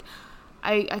stuff, like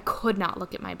I could not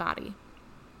look at my body.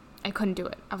 I couldn't do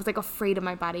it. I was like afraid of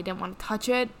my body, didn't want to touch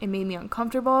it. It made me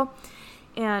uncomfortable.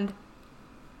 And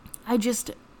I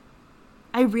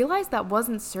realized that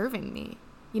wasn't serving me.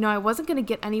 I wasn't going to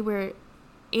get anywhere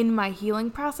in my healing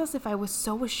process if I was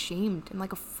so ashamed and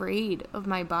like afraid of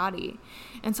my body.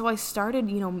 And so I started,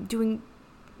 doing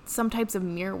some types of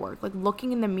mirror work, like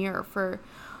looking in the mirror for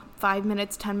 5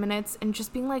 minutes, 10 minutes, and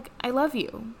just being like, I love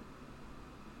you.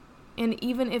 And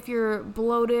even if you're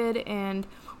bloated and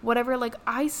whatever, like,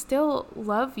 I still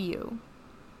love you.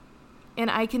 And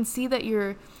I can see that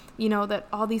you're, that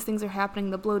all these things are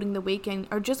happening, the bloating, the weight gain,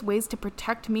 are just ways to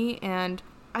protect me. And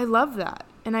I love that.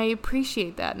 And I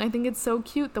appreciate that. And I think it's so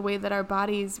cute the way that our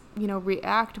bodies,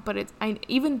 react. But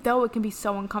even though it can be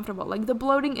so uncomfortable, like the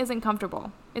bloating isn't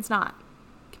comfortable. It's not.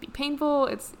 Be painful,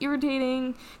 it's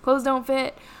irritating, clothes don't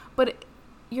fit, but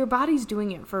your body's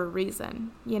doing it for a reason.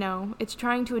 It's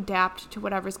trying to adapt to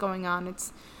whatever's going on.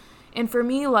 And for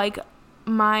me, like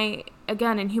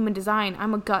again, in human design,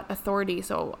 I'm a gut authority,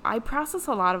 so I process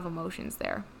a lot of emotions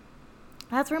there.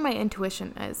 That's where my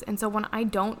intuition is. And so when I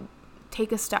don't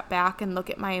take a step back and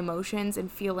look at my emotions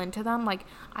and feel into them, like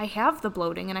I have the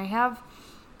bloating and I have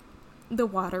the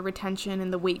water retention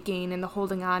and the weight gain and the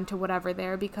holding on to whatever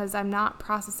there, because I'm not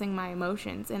processing my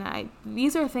emotions. And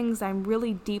these are things I'm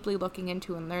really deeply looking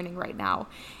into and learning right now.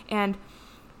 And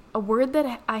a word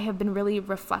that I have been really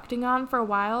reflecting on for a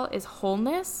while is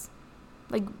wholeness.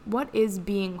 Like, what is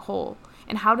being whole?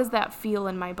 And how does that feel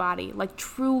in my body? Like,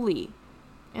 truly.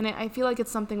 And I feel like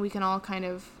it's something we can all kind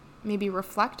of maybe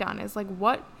reflect on, is like,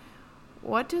 what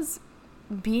does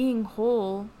being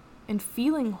whole and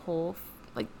feeling whole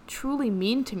like truly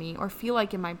mean to me or feel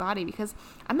like in my body? Because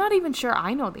I'm not even sure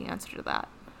I know the answer to that.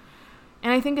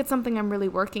 And I think it's something I'm really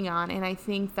working on. And I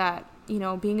think that,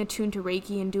 being attuned to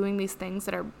Reiki and doing these things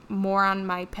that are more on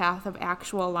my path of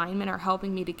actual alignment are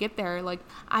helping me to get there. Like,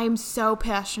 I'm so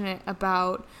passionate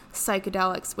about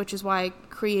psychedelics, which is why I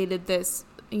created this,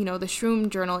 the Shroom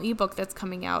Journal ebook that's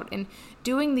coming out, and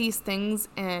doing these things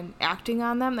and acting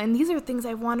on them. And these are things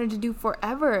I wanted to do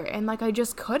forever. And like, I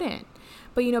just couldn't.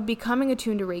 But, becoming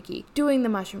attuned to Reiki, doing the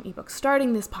mushroom ebook,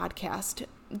 starting this podcast,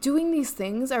 doing these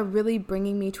things are really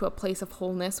bringing me to a place of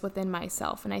wholeness within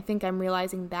myself. And I think I'm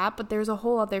realizing that, but there's a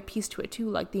whole other piece to it too,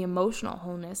 like the emotional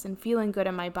wholeness and feeling good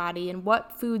in my body and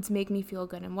what foods make me feel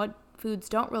good and what foods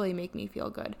don't really make me feel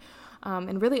good.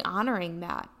 And really honoring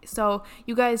that. So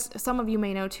you guys, some of you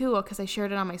may know too, because I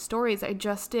shared it on my stories, I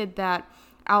just did that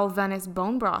Owl Venice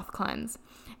bone broth cleanse.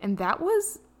 And that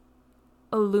was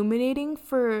illuminating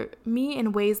for me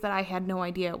in ways that I had no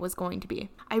idea it was going to be.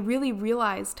 I really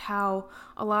realized how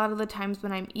a lot of the times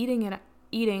when I'm eating,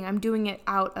 I'm doing it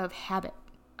out of habit.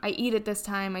 I eat at this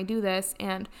time, I do this.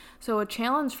 And so a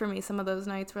challenge for me some of those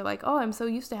nights were like, oh, I'm so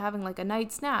used to having like a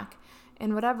night snack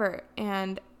and whatever.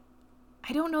 And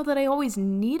I don't know that I always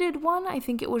needed one. I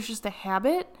think it was just a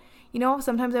habit.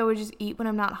 Sometimes I would just eat when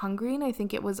I'm not hungry. And I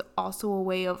think it was also a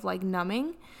way of like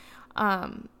numbing.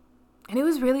 And it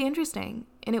was really interesting.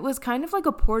 And it was kind of like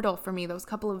a portal for me those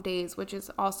couple of days, which is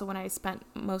also when I spent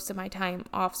most of my time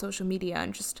off social media.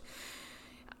 And just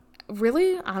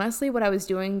really, honestly, what I was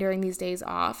doing during these days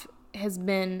off has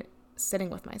been sitting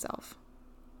with myself.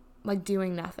 Like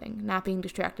doing nothing, not being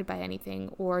distracted by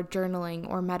anything, or journaling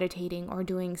or meditating or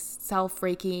doing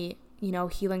self-Reiki,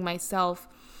 healing myself.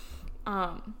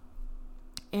 And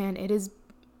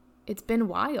it's been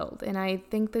wild. And I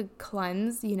think the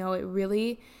cleanse,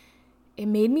 it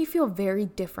made me feel very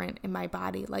different in my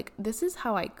body. Like, this is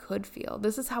how I could feel.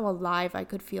 This is how alive I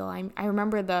could feel. I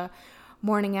remember the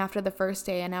morning after the first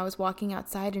day, and I was walking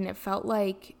outside, and it felt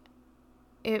like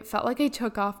it felt like I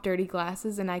took off dirty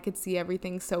glasses and I could see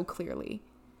everything so clearly.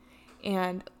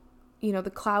 And,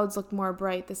 the clouds looked more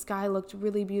bright. The sky looked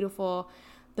really beautiful.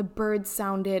 The birds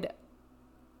sounded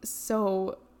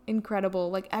so incredible.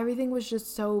 Like everything was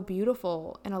just so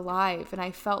beautiful and alive. And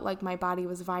I felt like my body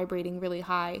was vibrating really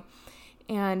high.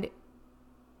 And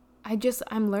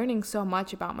I'm learning so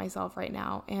much about myself right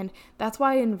now. And that's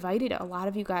why I invited a lot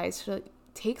of you guys to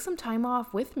take some time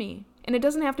off with me. And it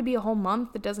doesn't have to be a whole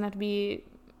month. It doesn't have to be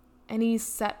any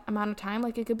set amount of time.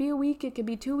 Like it could be a week, it could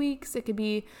be 2 weeks, it could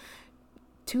be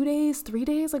 2 days, 3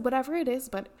 days, like whatever it is.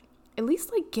 But at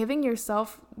least like giving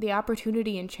yourself the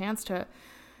opportunity and chance to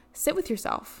sit with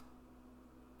yourself,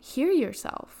 hear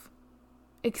yourself,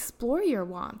 explore your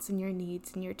wants and your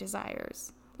needs and your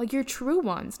desires. Like your true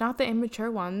ones, not the immature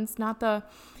ones, not the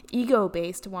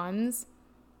ego-based ones.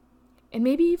 And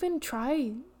maybe even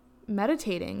try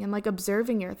meditating and like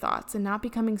observing your thoughts and not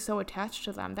becoming so attached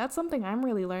to them. That's something I'm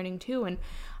really learning too. And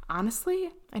honestly,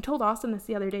 I told Austin this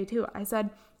the other day too. I said,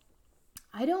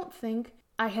 I don't think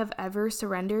I have ever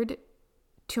surrendered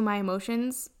to my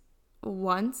emotions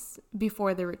once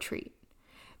before the retreat.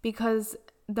 Because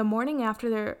the morning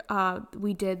after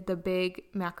we did the big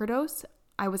macrodose,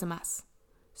 I was a mess.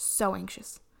 So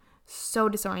anxious, so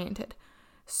disoriented,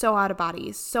 so out of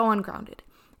body, so ungrounded.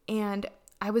 And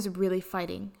I was really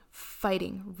fighting,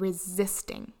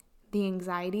 resisting the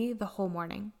anxiety the whole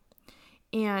morning.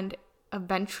 And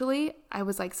eventually I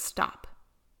was like, stop.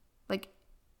 Like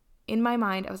in my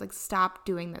mind, I was like, stop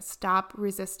doing this, stop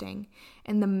resisting.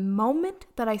 And the moment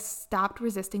that I stopped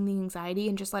resisting the anxiety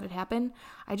and just let it happen,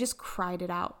 I just cried it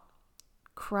out.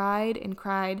 Cried and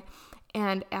cried.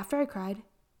 And after I cried,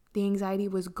 the anxiety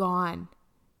was gone.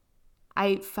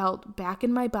 I felt back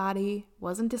in my body,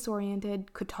 wasn't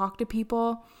disoriented, could talk to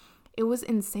people. It was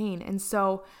insane. And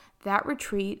so that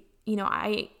retreat,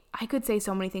 I could say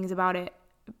so many things about it,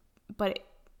 but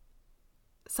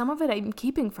some of it I'm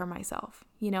keeping for myself,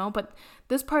 but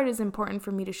this part is important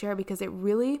for me to share because it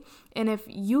really, and if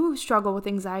you struggle with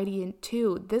anxiety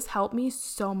too, this helped me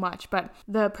so much. But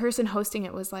the person hosting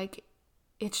it was like,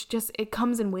 it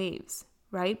comes in waves,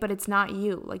 right? But it's not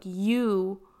you. Like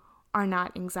you are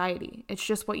not anxiety. It's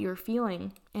just what you're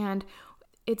feeling. And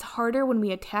it's harder when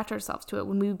we attach ourselves to it,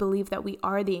 when we believe that we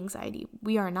are the anxiety.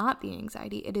 We are not the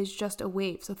anxiety. It is just a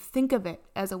wave. So think of it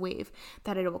as a wave,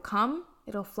 that it will come,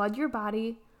 it'll flood your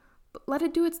body, but let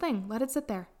it do its thing. Let it sit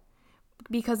there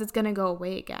because it's going to go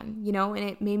away again, and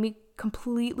it made me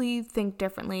completely think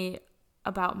differently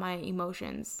about my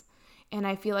emotions. And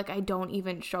I feel like I don't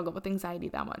even struggle with anxiety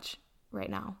that much right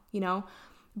now,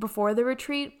 Before the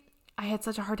retreat, I had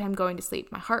such a hard time going to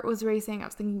sleep. My heart was racing. I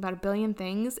was thinking about a billion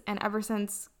things. And ever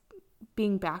since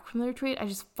being back from the retreat, I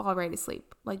just fall right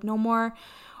asleep. Like no more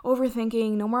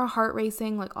overthinking, no more heart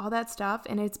racing, like all that stuff.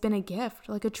 And it's been a gift,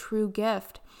 like a true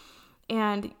gift.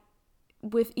 And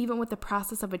even with the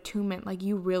process of attunement, like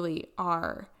you really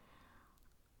are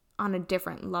on a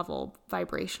different level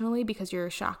vibrationally because your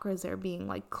chakras are being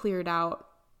like cleared out.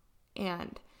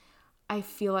 And I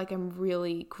feel like I'm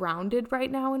really grounded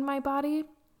right now in my body.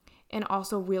 And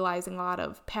also realizing a lot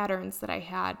of patterns that I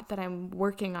had that I'm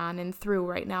working on and through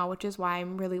right now, which is why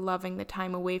I'm really loving the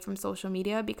time away from social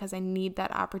media, because I need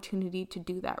that opportunity to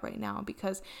do that right now.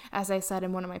 Because as I said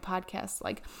in one of my podcasts,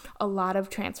 like a lot of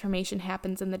transformation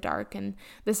happens in the dark, and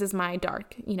this is my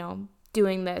dark,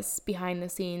 doing this behind the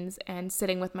scenes and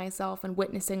sitting with myself and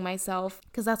witnessing myself,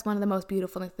 because that's one of the most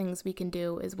beautiful things we can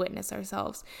do is witness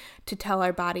ourselves, to tell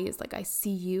our bodies like, I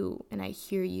see you and I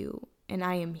hear you and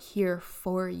I am here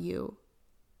for you,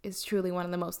 is truly one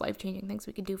of the most life-changing things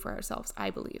we can do for ourselves, I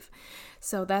believe.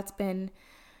 So that's been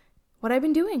what I've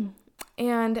been doing.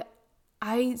 And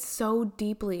I so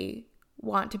deeply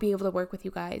want to be able to work with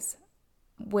you guys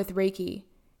with Reiki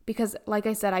because, like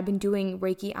I said, I've been doing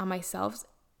Reiki on myself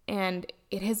and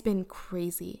it has been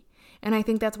crazy. And I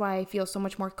think that's why I feel so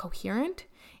much more coherent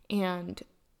and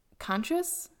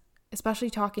conscious, especially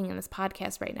talking in this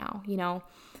podcast right now.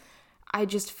 I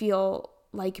just feel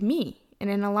like me and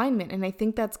in alignment. And I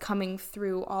think that's coming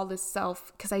through all this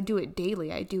self, because I do it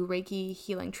daily. I do Reiki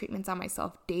healing treatments on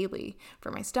myself daily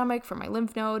for my stomach, for my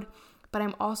lymph node. But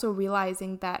I'm also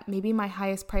realizing that maybe my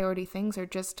highest priority things are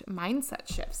just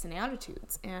mindset shifts and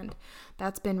attitudes. And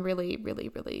that's been really, really,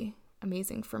 really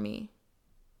amazing for me.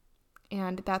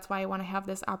 And that's why I want to have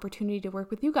this opportunity to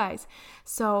work with you guys.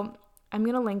 So I'm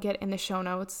going to link it in the show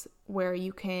notes where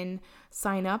you can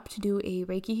sign up to do a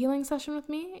Reiki healing session with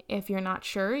me. If you're not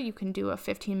sure, you can do a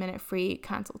 15-minute free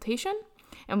consultation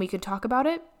and we could talk about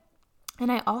it.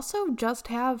 And I also just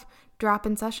have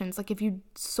drop-in sessions. Like if you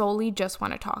solely just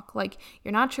want to talk, like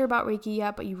you're not sure about Reiki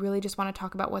yet, but you really just want to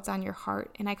talk about what's on your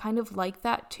heart. And I kind of like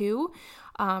that too.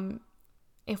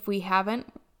 If we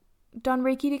haven't done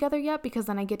Reiki together yet, because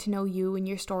then I get to know you and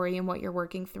your story and what you're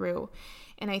working through.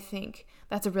 And I think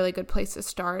that's a really good place to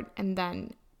start. And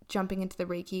then jumping into the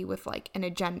Reiki with like an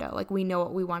agenda, like we know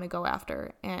what we want to go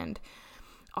after and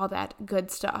all that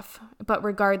good stuff. But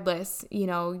regardless,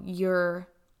 your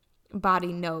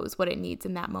body knows what it needs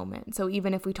in that moment. So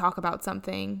even if we talk about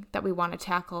something that we want to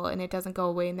tackle and it doesn't go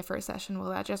away in the first session, well,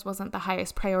 that just wasn't the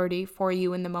highest priority for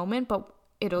you in the moment, but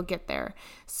it'll get there.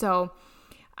 So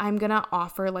I'm going to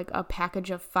offer like a package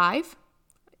of 5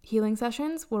 healing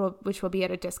sessions, which will be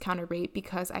at a discounted rate,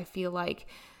 because I feel like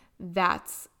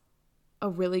that's a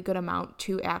really good amount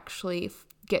to actually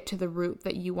get to the root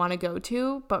that you want to go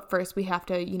to. But first we have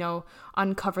to,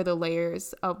 uncover the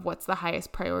layers of what's the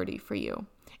highest priority for you.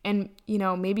 And,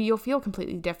 maybe you'll feel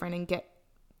completely different and get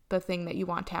the thing that you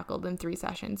want tackled in 3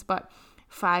 sessions, but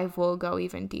 5 will go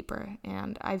even deeper.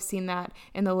 And I've seen that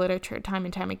in the literature time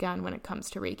and time again when it comes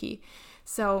to Reiki.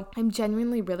 So I'm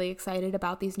genuinely really excited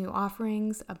about these new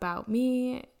offerings, about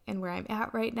me and where I'm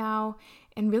at right now,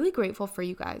 and really grateful for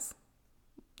you guys.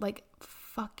 Like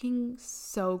fucking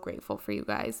so grateful for you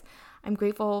guys. I'm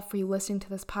grateful for you listening to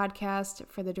this podcast,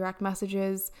 for the direct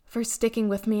messages, for sticking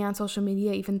with me on social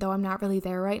media, even though I'm not really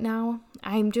there right now.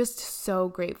 I'm just so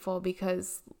grateful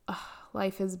because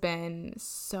life has been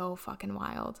so fucking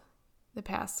wild the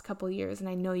past couple of years, and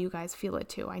I know you guys feel it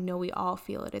too. I know we all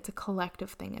feel it. It's a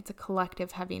collective thing. It's a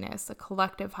collective heaviness, a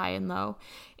collective high and low,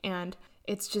 and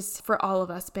it's just for all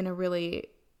of us been a really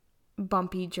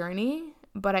bumpy journey,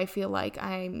 but I feel like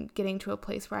I'm getting to a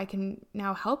place where I can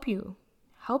now help you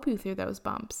through those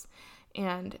bumps.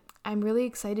 And I'm really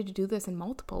excited to do this in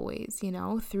multiple ways,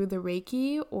 through the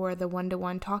Reiki or the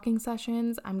one-to-one talking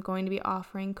sessions. I'm going to be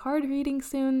offering card reading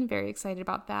soon. Very excited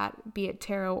about that, be it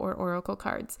tarot or oracle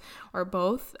cards or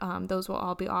both. Those will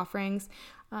all be offerings.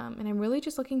 And I'm really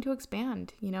just looking to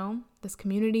expand, this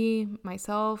community,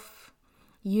 myself,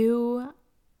 you.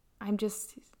 I'm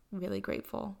just really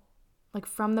grateful. Like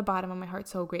from the bottom of my heart,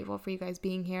 so grateful for you guys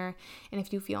being here. And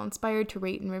if you feel inspired to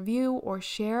rate and review or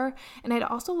share, and I'd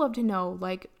also love to know,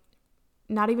 like,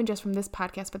 not even just from this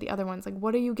podcast, but the other ones, like,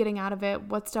 what are you getting out of it?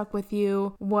 What stuck with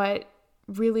you? What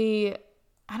really,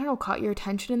 caught your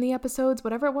attention in the episodes?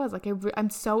 Whatever it was, like, I'm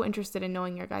so interested in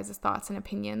knowing your guys' thoughts and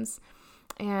opinions.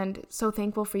 And so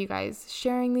thankful for you guys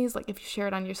sharing these. Like, if you share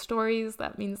it on your stories,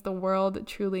 that means the world.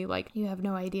 Truly, like, you have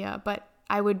no idea. But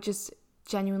I would just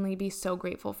genuinely be so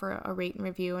grateful for a rate and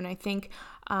review. And I think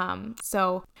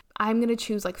so I'm gonna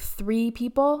choose like 3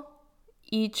 people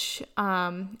each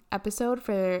episode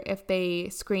for if they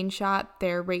screenshot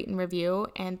their rate and review,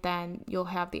 and then you'll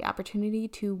have the opportunity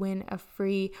to win a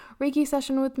free Reiki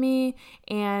session with me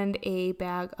and a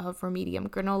bag of Remedium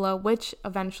granola, which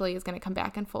eventually is going to come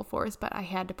back in full force, but I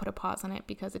had to put a pause on it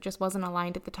because it just wasn't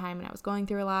aligned at the time and I was going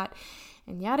through a lot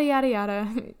and yada yada yada.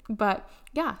 But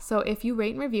yeah, so if you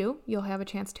rate and review, you'll have a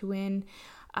chance to win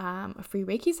a free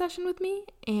Reiki session with me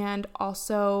and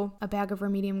also a bag of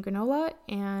Remedium granola.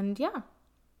 And yeah,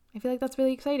 I feel like that's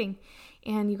really exciting.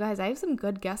 And you guys, I have some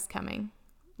good guests coming,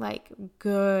 like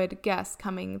good guests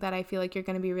coming that I feel like you're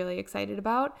going to be really excited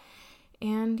about.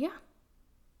 And yeah,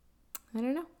 I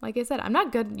don't know. Like I said, I'm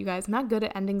not good, you guys. I'm not good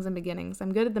at endings and beginnings.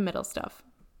 I'm good at the middle stuff.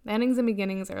 The endings and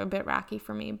beginnings are a bit rocky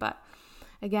for me. But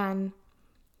again,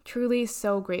 truly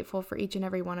so grateful for each and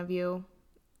every one of you.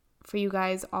 For you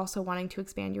guys also wanting to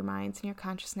expand your minds and your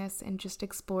consciousness and just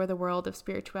explore the world of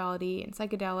spirituality and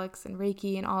psychedelics and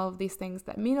Reiki and all of these things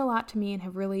that mean a lot to me and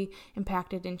have really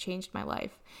impacted and changed my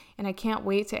life. And I can't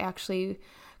wait to actually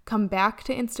come back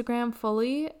to Instagram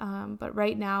fully, but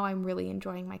right now I'm really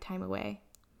enjoying my time away.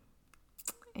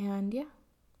 And yeah,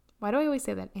 why do I always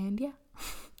say that? And yeah.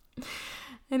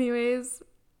 Anyways,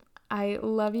 I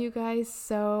love you guys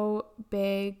so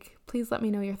big. Please let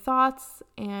me know your thoughts.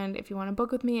 And if you want to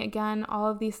book with me, again, all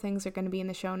of these things are going to be in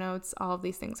the show notes. All of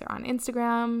these things are on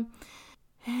Instagram.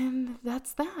 And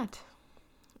that's that.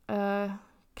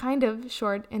 Kind of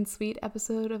short and sweet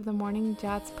episode of the Morning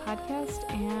Jats podcast.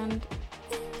 And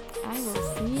I will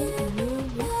see you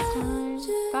next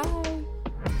time. Bye.